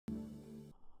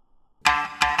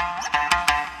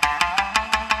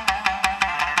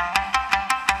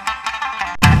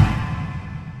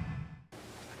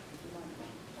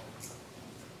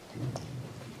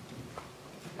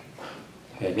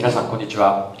皆さんこんにち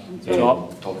は。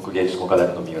東北芸術工科大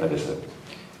学の三浦です。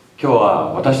今日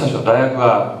は私たちの大学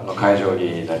がこの会場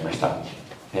になりました。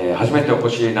初めてお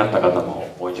越しになった方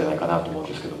も多いんじゃないかなと思うん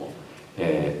ですけども、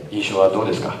印象はどう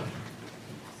ですか？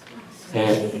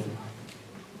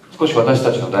少し私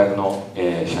たちの大学の、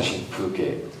写真風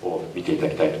景を見ていただ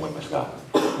きたいと思いますが、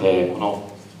こ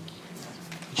の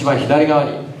一番左側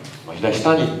に左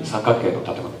下に三角形の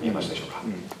建物見えますでしょうか？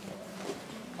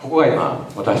ここが今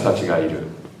私たちがいる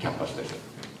キャンパスです。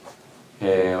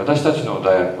私たちの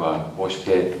大学はこうし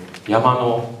て山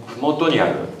の麓にあ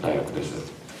る大学で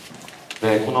す。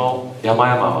でこの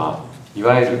山々はい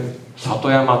わゆる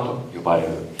里山と呼ばれる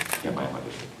山々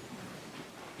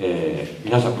です。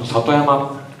皆さんこの里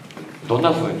山どん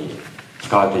な風に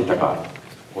使われていたか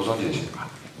ご存知でしょうか？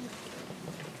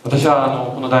私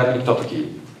はこの大学に来た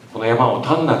時この山を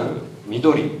単なる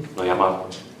緑の山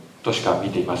としか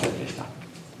見ていませんでした。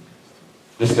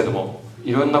ですけども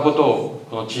いろんなことを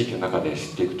この地域の中で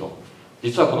知っていくと、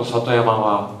実はこの里山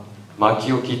は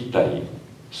薪を切ったり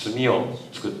炭を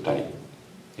作ったり、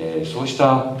そうし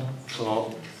たそ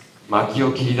の薪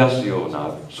を切り出すよう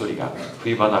なそりが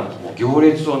冬場になるともう行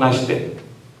列をなして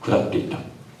下っていた、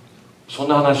そん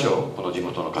な話をこの地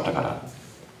元の方から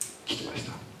聞きまし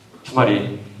た。つま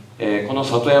り、この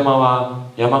里山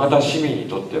は山形市民に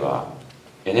とっては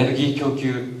エネルギー供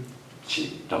給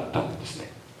地だったんですね。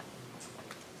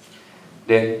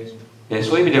で、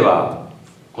そういう意味では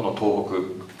この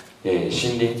東北、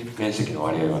森林面積の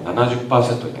割合は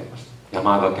 70% になります。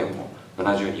山形県も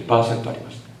 72% あり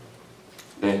ます。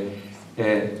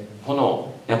で、こ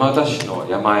の山形市の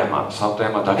山々里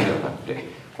山だけではなくて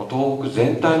東北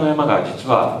全体の山が実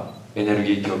はエネル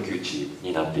ギー供給地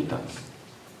になっていたんです。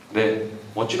で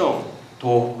もちろん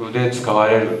東北で使わ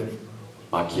れる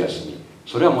薪や炭、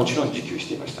それはもちろん自給し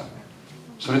ていました。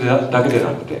それだけで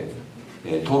なくて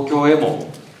東京へ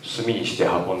も炭にして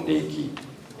運んでいき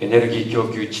エネルギー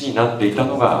供給地になっていた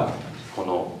のがこ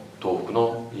の東北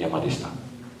の山でした。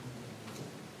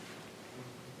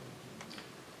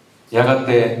やが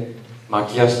て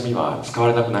薪や炭は使わ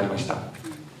れなくなりました。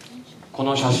こ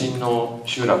の写真の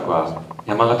集落は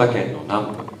山形県の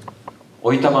南部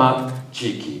おいたま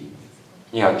地域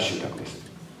にある集落です。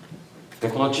で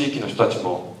この地域の人たち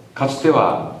もかつて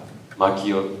は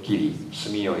薪を切り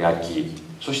炭を焼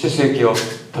きそして生計を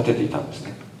立てていたんです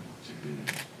ね。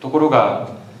ところが、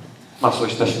そう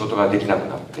した仕事ができなく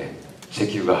なって石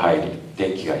油が入り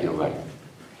電気が広がり、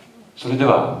それで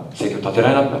は生計を立てら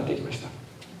れなくなっていきました。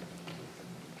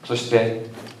そして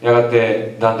やが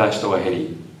てだんだん人が減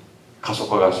り過疎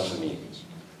化が進み、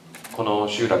この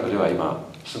集落では今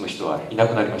住む人はいな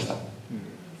くなりました。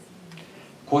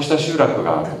こうした集落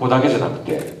がここだけじゃなく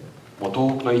てもう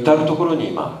東北の至るところに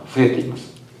今増えていま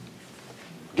す。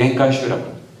限界集落、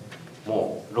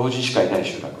もう老人しかいない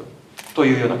集落と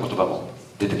いうような言葉も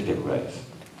出てきているぐらいです。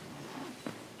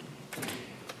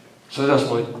それでは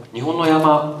その日本の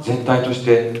山全体とし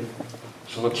て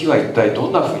その木は一体ど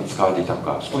んなふうに使われていたの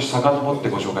か少し遡って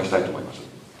ご紹介したいと思います。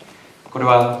これ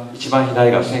は一番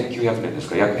左が1900年です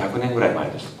から約100年ぐらい前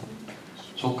です。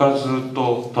そこからずっ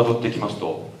とたどっていきます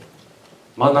と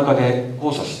真ん中で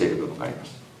交差している部分がありま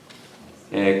す。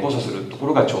交差するとこ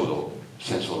ろがちょうど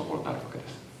戦争の頃になるわけで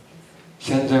す。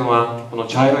戦前はこの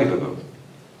茶色い部分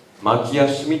薪や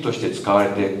炭として使われ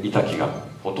ていた木が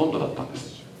ほとんどだったんで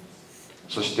す。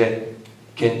そして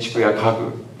建築や家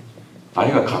具ある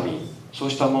いは紙、そ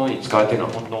うしたものに使われているの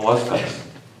はほんのわずかで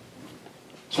す。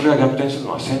それが逆転する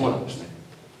のは戦後なんですね。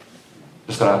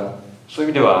ですからそういう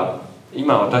意味では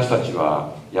今私たち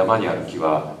は山にある木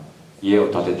は家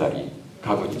を建てたり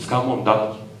家具に使うもんだ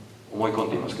と思い込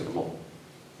んでいますけども、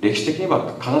歴史的に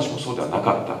は必ずしもそうではな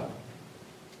かった。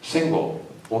戦後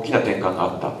大きな転換が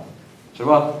あった。それ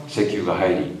は石油が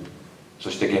入り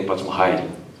そして原発も入り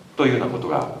というようなこと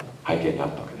が背景にあっ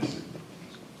たわけです。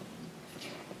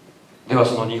では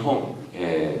その日本、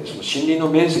その森林の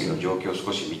面積の状況を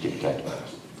少し見てみたいと思いま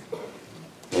す。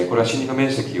これは森林の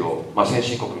面積を、先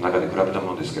進国の中で比べた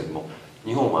ものですけれども、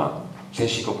日本は先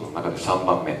進国の中で3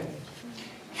番目、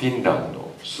フィンラン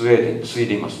ドスウェーデンに次い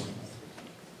でいます。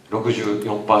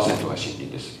64% が森林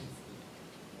です。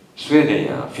スウェーデン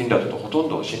やフィンランドとほとん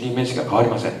ど森林面積が変わり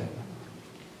ません。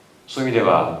そういう意味で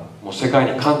はもう世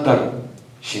界に冠たる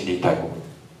森林大国、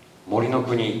森の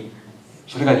国、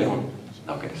それが日本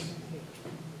なわけです。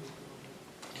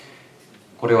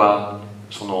これは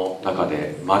その中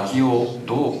で薪を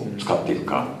どう使っている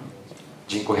か、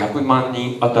人口100万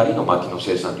人あたりの薪の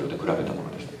生産量で比べたも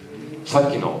のです。さ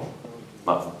っきの、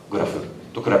グラフ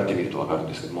と比べてみると分かるん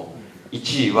ですけども、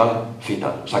1位はフィン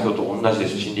ランド、先ほどと同じで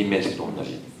す。森林面積と同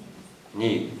じ。2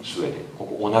位スウェーデン、こ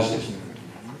こ同じです。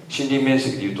森林面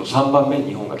積でいうと3番目に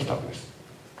日本が来たわけです。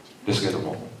ですけれど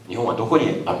も、日本はどこ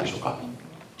にあるでしょうか。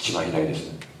一番左で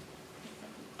す。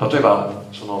例えば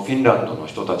そのフィンランドの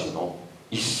人たちの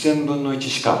1000分の1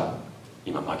しか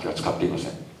今薪は使っていませ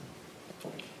ん。例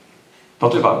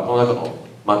えばこの中の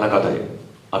真ん中あたり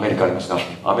アメリカありますが、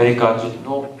アメリカ人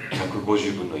の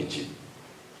150分の1、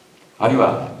あるい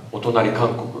はお隣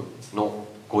韓国の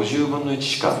50分の1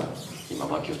しか今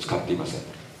薪を使っていません。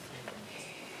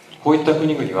こういった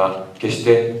国々は決し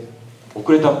て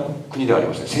遅れた国ではあり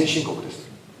ません。先進国です。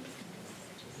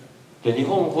で、日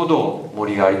本ほど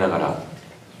森がありながら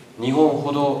日本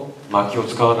ほど薪を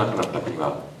使わなくなった国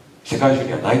は世界中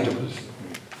にはないということです。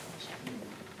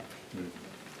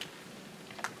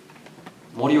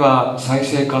森は再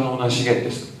生可能な資源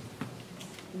です。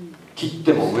切っ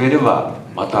ても植えれば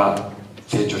また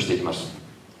成長していきます。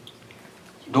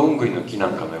どんぐりの木な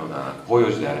んかのような広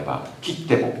葉樹であれば切っ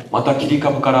てもまた切り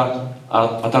株から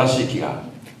新しい木が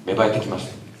芽生えてきま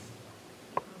す。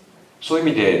そういう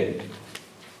意味で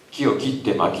木を切っ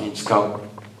て薪に使う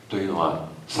というのは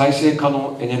再生可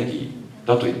能エネルギー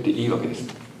だと言っていいわけです。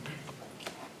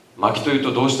薪という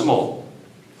とどうしても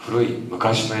古い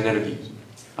昔のエネルギー、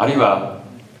あるいは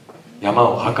山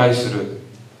を破壊する、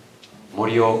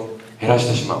森を減らし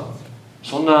てしまう、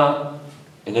そんな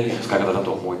エネルギーの使い方だ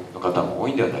と思う方も多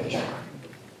いんではないでしょうか。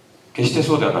決して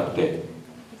そうではなくて、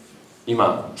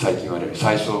今最近言われる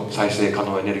再生可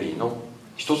能エネルギーの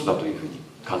一つだというふうに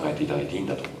考えていただいていいん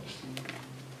だと思うんです。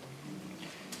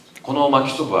この薪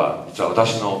ストーブは実は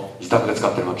私の自宅で使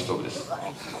っている薪ストーブです。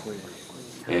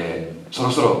そ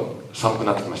ろそろ寒く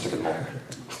なってきましたけども、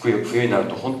冬になる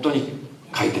と本当に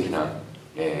快適な、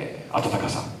暖か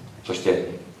さ、そし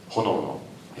て炎の、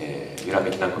揺らめ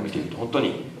きなんかを見ていると本当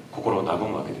に心を和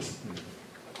むわけです。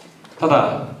た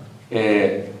だ、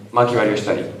薪割りをし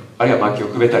たり、あるいは薪を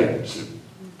くべたりす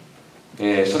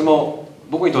る、それも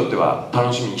僕にとっては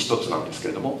楽しみに一つなんですけ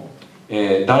れども、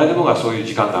誰でもがそういう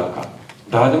時間があるか、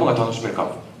誰でもが楽しめるか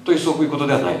というそういうこと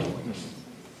ではないと思います。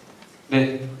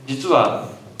で、実は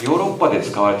ヨーロッパで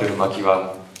使われている薪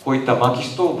はこういった薪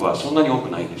ストーブはそんなに多く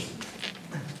ないんです。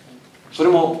それ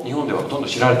も日本ではほとんど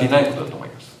知られていないことだと思い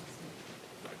ます。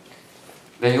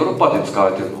で、ヨーロッパで使わ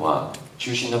れているのは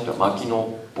中心になった薪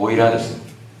のボイラーです。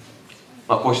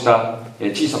こうした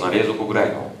小さな冷蔵庫ぐら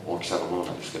いの大きさのもの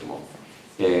なんですけども、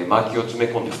薪を詰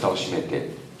め込んで蓋を閉めて、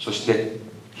そして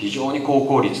非常に高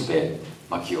効率で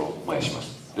薪を燃やしま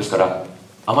す。ですから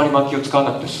あまり薪を使わ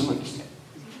なくて済むんですね。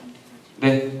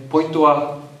で、ポイント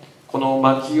はこの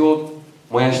薪を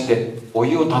燃やしてお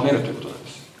湯をためるということなんで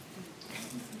す。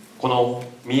この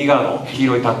右側の黄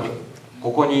色いタンク、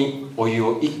ここにお湯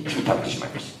を一気にためてしまい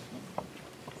ます。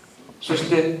そし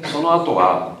てその後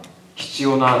は必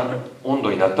要な温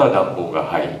度になったら暖房が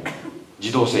入り、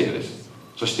自動制御です。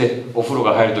そしてお風呂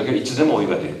が入るときはいつでもお湯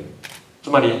が出る。つ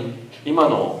まり今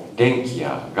の電気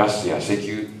やガスや石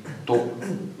油と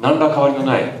何ら変わりの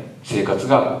ない生活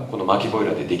がこの薪ボイ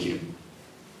ラーでできる。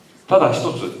ただ一つ、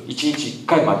1日1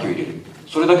回薪を入れる、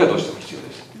それだけはどうしても必要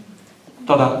です。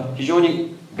ただ非常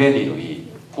に便利のいい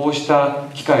こうした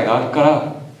機械があるか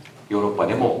らヨーロッパ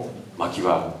でも薪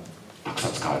はたくさ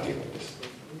ん使われているんです。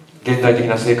現代的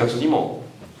な生活にも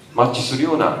マッチする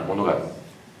ようなものが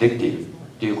できている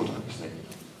ということなんですね。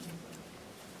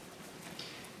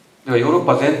ではヨーロッ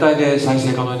パ全体で再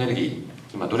生可能エネルギー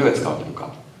今どれが使われている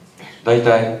か、大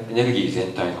体エネルギー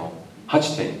全体の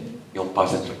 8.4% になり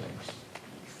ます。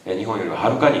日本よりはは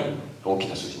るかに大き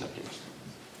な数字になっています。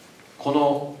こ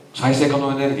の再生可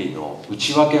能エネルギーの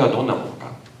内訳はどんなもの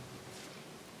か。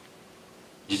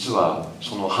実は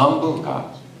その半分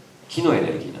が木のエネ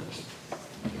ルギーなんです。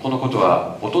このこと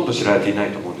はほとんど知られていな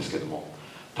いと思うんですけども、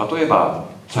例えば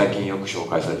最近よく紹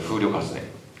介される風力発電、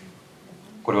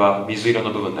これは水色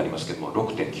の部分になりますけども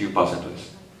 6.9% で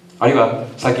す。あるいは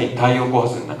最近太陽光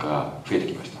発電なんかが増えて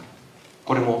きました。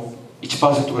これも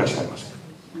 1% ぐらいしかありません。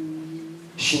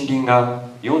森林が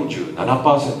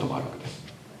 47% もあるわけです。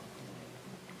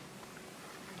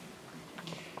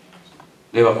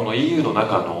ではこの EU の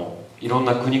中のいろん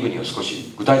な国々を少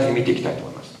し具体的に見ていきたいと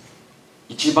思います。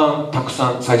一番たく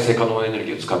さん再生可能エネル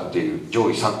ギーを使っている上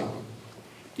位3国、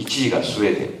1位がスウ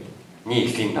ェーデン、2位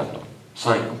フィンランド、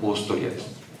3位オーストリアで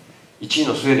す。1位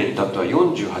のスウェーデンに至っては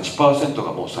 48%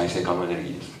 がもう再生可能エネルギ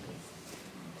ーです。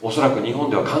おそらく日本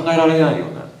では考えられないよ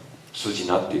うな数字に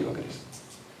なっているわけです。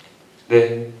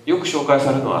で、よく紹介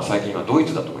されるのは最近はドイ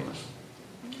ツだと思います。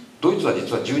ドイツは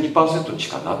実は 12% にし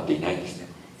かなっていないんですね。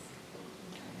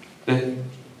で、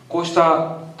こうし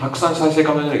たたくさん再生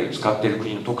可能エネルギーを使っている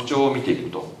国の特徴を見ていく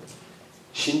と、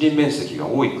森林面積が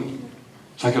多い国、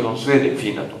先ほどのスウェーデン、フ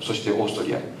ィンランド、そしてオースト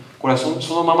リア、これはそ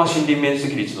のまま森林面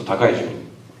積率の高い順に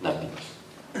並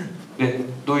で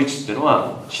ドイツっていうの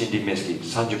は森林面積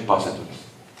 30% です。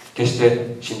決して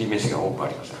森林面積が多くあ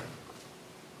りません。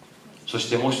そし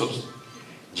てもう一つ、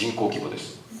人口規模で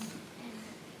す。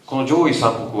この上位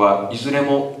3国はいずれ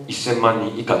も1000万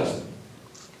人以下です。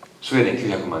スウェーデン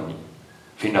900万人、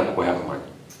フィンランド500万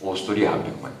人、オーストリア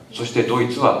800万人、そしてドイ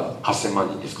ツは8000万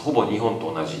人です。ほぼ日本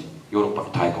と同じヨーロッパ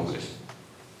の大国です。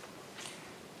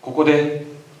ここで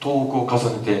東北を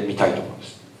重ねてみたいと思いま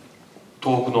す。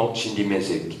東北の森林面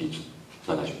積率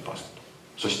 70%、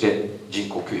 そして人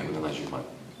口970万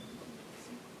人。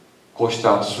こうし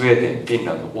たスウェーデン、フィン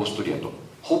ランド、オーストリアと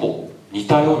ほぼ似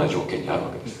たような条件にある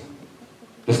わけです。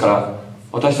ですから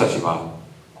私たちは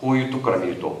こういうところから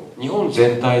見ると、日本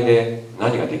全体で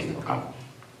何ができるのか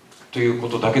というこ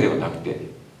とだけではなくて、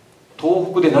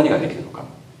東北で何ができるのか、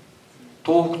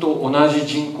東北と同じ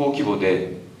人口規模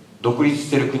で独立し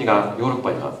ている国がヨーロッ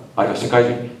パには、あるいは世界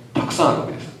中にたくさんあるわ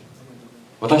けです。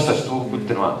私たち東北っ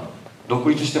ていうのは独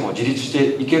立しても自立し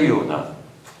ていけるような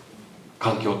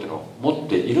環境っていうのを持っ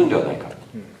ているんではないか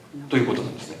ということな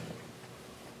んですね。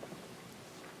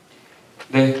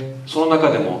でその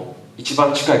中でも一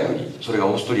番近い国、それが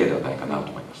オーストリアではないかなと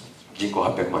思います。人口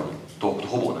800万人、東北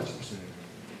とほぼ同じです。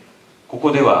こ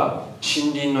こでは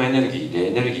森林のエネルギーで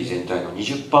エネルギー全体の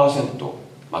 20% を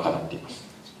賄っています。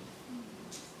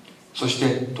そして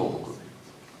東北、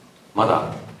ま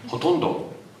だほとんど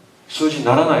数字に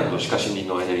ならないほどしか森林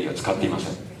のエネルギーは使っていま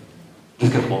せん。で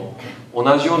すけども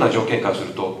同じような条件からす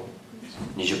ると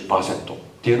 20% っ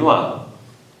ていうのは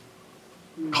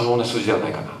可能な数字ではな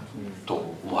いかな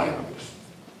と思われるわけです。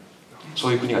そ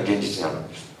ういう国が現実にあるわけ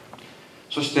です。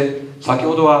そして先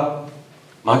ほどは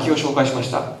薪を紹介しま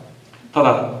した。た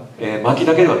だ、薪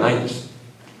だけではないんです。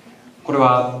これ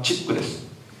はチップです。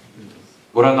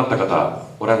ご覧になった方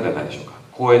おられるんじゃないでしょうか。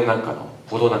公園なんかの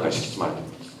歩道なんかに敷き積まれていま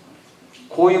す。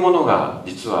こういうものが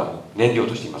実は燃料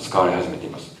として今使われ始めてい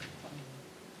ます。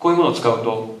こういうものを使う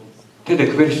と手で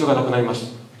くべる必要がなくなりま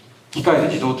す。機械で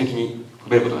自動的にく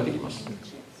べることができます。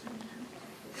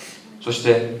そし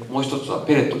てもう一つは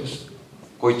ペレットです。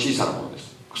こういう小さなもので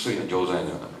す。薬の錠剤の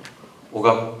ような尾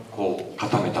がこう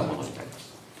固めたものになりま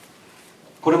す。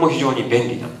これも非常に便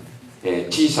利な、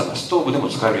小さなストーブでも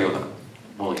使えるような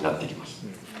ものになっていきます。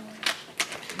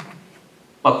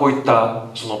こういった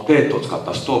そのペレットを使っ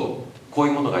たストーブ、こうい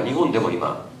うものが日本でも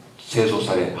今製造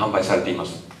され販売されていま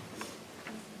す。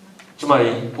つまり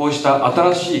こうした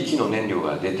新しい木の燃料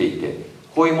が出ていて、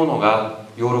こういうものが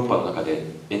ヨーロッパの中で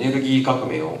エネルギー革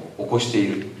命を起こしてい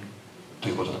ると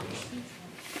いうことなんです。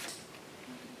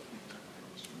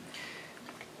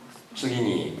次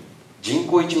に、人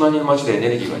口1万人の町でエネ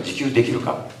ルギーは自給できる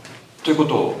かというこ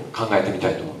とを考えてみ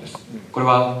たいと思うんです。これ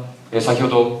は先ほ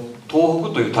ど東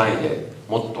北という単位で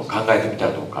もっと考えてみた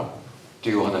らどうかと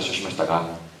いうお話をしましたが、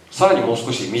さらにもう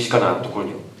少し身近なところ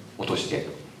に落として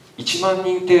1万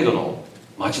人程度の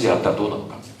町であったらどうなの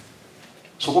か、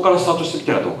そこからスタートしてみ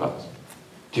たらどうか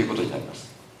ということになりま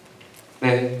す。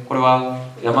でこれは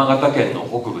山形県の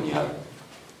北部にある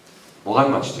最上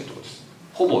町というところです。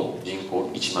ほぼ人口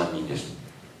1万人です。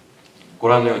ご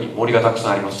覧のように森がたくさ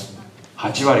んあります。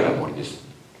8割が森です。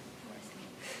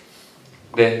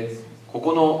でこ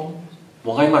この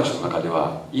最上町の中で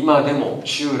は今でも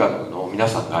集落の皆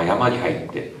さんが山に入っ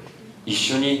て一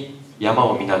緒に山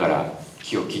を見ながら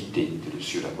木を切っていっている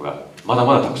集落がまだ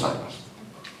まだたくさんあります。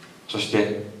そし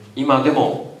て今で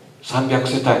も300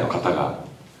世帯の方が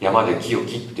山で木を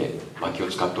切って薪を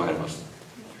使っておられます。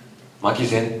町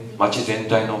全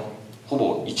体のほ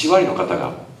ぼ1割の方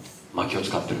が薪を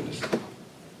使ってるんです。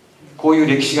こういう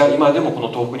歴史が今でもこの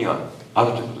東北にはあ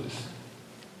るということです。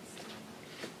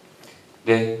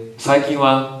で最近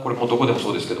はこれもどこでもそ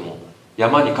うですけども、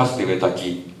山にかつて植えた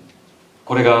木、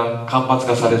これが間伐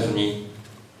がされずに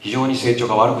非常に成長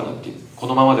が悪くなっている。こ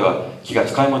のままでは木が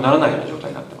使い物にならないような状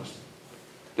態になっています。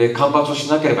で間伐をし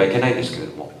なければいけないんですけれ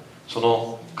ども、そ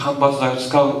の間伐材を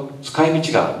使う使い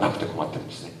道がなくて困ってるん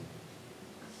ですね。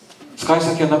使い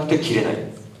先がなくて切れない、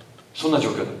そんな状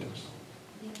況になっています。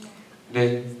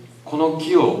でこの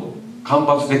木を間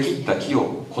伐で切った木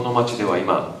をこの町では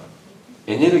今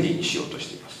エネルギーにしようとし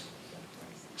ています。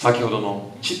先ほど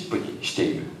のチップにして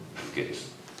いる風景で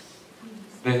す。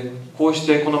でこうし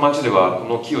てこの町ではこ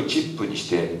の木をチップにし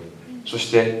て、そ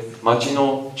して町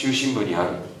の中心部にある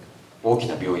大き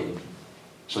な病院、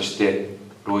そして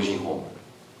老人ホーム、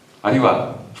あるい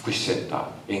は福祉センター、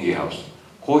園芸ハウス、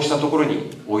こうしたところに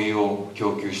お湯を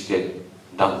供給して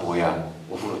暖房や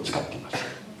お風呂に使っています。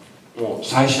もう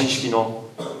最新式の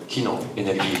木のエ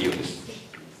ネルギー利用です。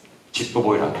チップ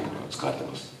ボイラーというものが使われてい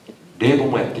ます。冷房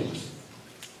もやっています。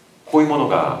こういうもの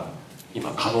が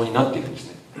今可能になっているんです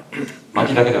ね。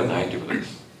薪だけではないということで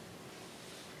す。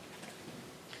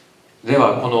で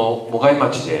はこの最上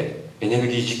町でエネル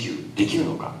ギー自給できる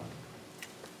のか、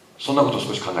そんなことを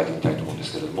少し考えてみたいと思うんで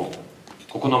すけれども、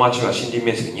ここの町は森林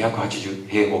面積280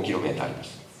平方キロメートルありま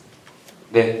す。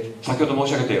で、先ほど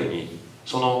申し上げたように、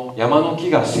その山の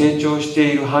木が成長し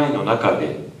ている範囲の中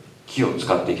で木を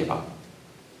使っていけば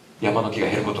山の木が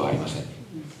減ることはありません。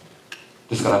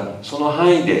ですからその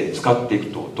範囲で使っていく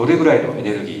とどれぐらいのエ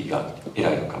ネルギーが得ら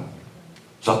れるか、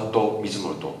ざっと見積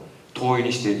もると灯油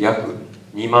にして約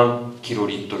2万キロ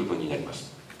リットル分になりま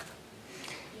す。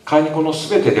仮にこの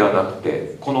全てではなく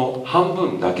てこの半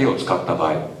分だけを使った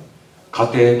場合、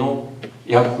家庭の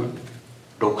約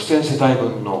6000世帯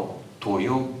分の灯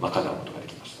油を賄うことがで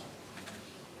きます。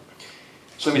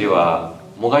そういう意味では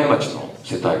最上町の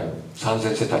世帯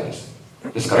3000世帯です。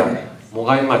ですから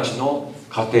最上町の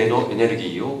家庭のエネルギ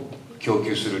ーを供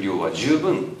給する量は十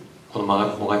分この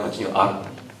最上町にはある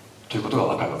ということが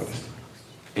分かるわけです。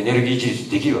エネルギー自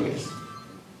立できるわけです。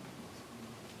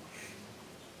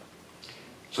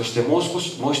そしてもう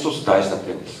一つ大事な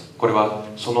点です。これは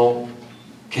その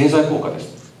経済効果で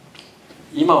す。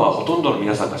今はほとんどの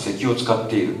皆さんが石油を使っ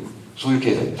ている、そういう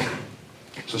経済です。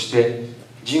そして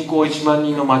人口1万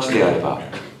人の町であれば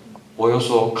およ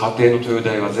そ家庭の灯油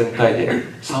代は全体で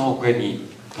3億円に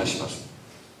達します。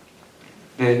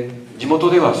で、地元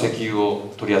では石油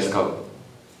を取り扱う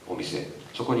お店、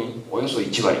そこにおよそ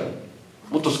1割、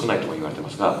もっと少ないとも言われてま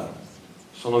すが、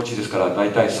そのうちですから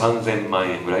大体3000万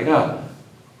円ぐらいが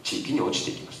地域に落ち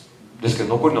ていきます。ですけど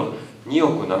残りの2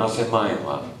億7000万円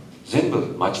は全部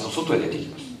町の外へ出ていき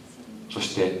ます。そ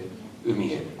して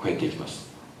海へ越えていきます。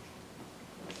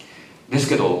です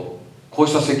けどこう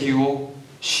した石油を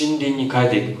森林に変え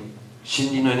ていく、森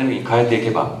林のエネルギーに変えていけ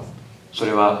ば、そ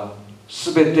れは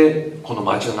全てこの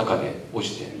町の中で落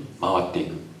ちて回ってい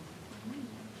く。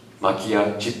薪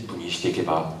やチップにしていけ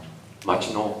ば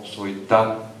町のそういっ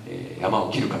た山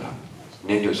を切る方、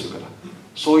燃料する方、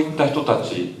そういった人た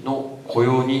ちの雇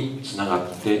用につなが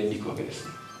っていくわけです。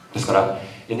ですから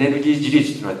エネルギー自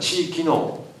立というのは地域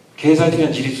の経済的な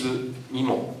自立に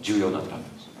も重要なんだ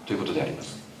ということでありま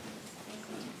す。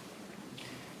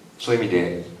そういう意味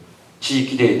で地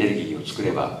域でエネルギーを作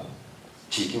れば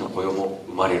地域の雇用も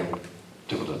生まれる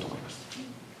ということだと思います。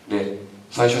で、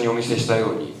最初にお見せしたよ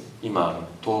うに今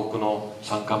東北の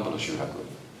山間部の集落、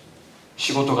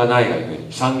仕事がないがゆえ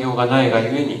に、産業がないがゆ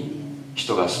えに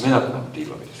人が住めなくなってい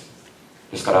るわけです。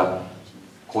ですから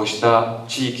こうした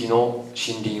地域の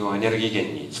森林をエネルギー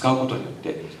源に使うことによっ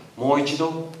てもう一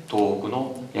度東北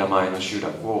の山あいの集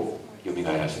落をよみ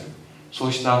がえらせる、そ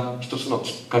うした一つの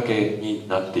きっかけに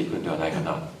なっていくんではないか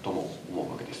なとも思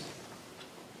うわけです。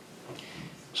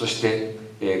そして、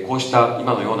こうした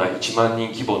今のような1万人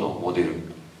規模のモデル、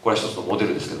これは一つのモデ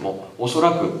ルですけども、おそ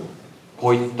らくこ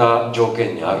ういった条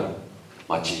件にある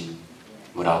町、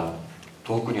村、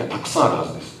東北にはたくさんあるは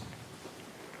ずです。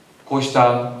こうし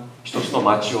た一つの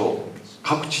町を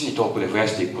各地に東北で増や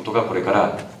していくことがこれか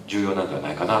ら重要なんでは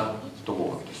ないかなと思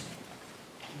うわけです。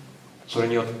それ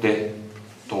によって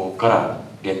東北から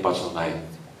原発のない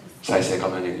再生可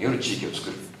能エネルギーによる地域を作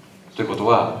るということ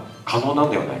は可能な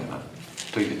んではないかな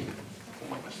というふうに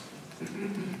思います。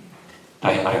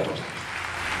大変ありがとうございます。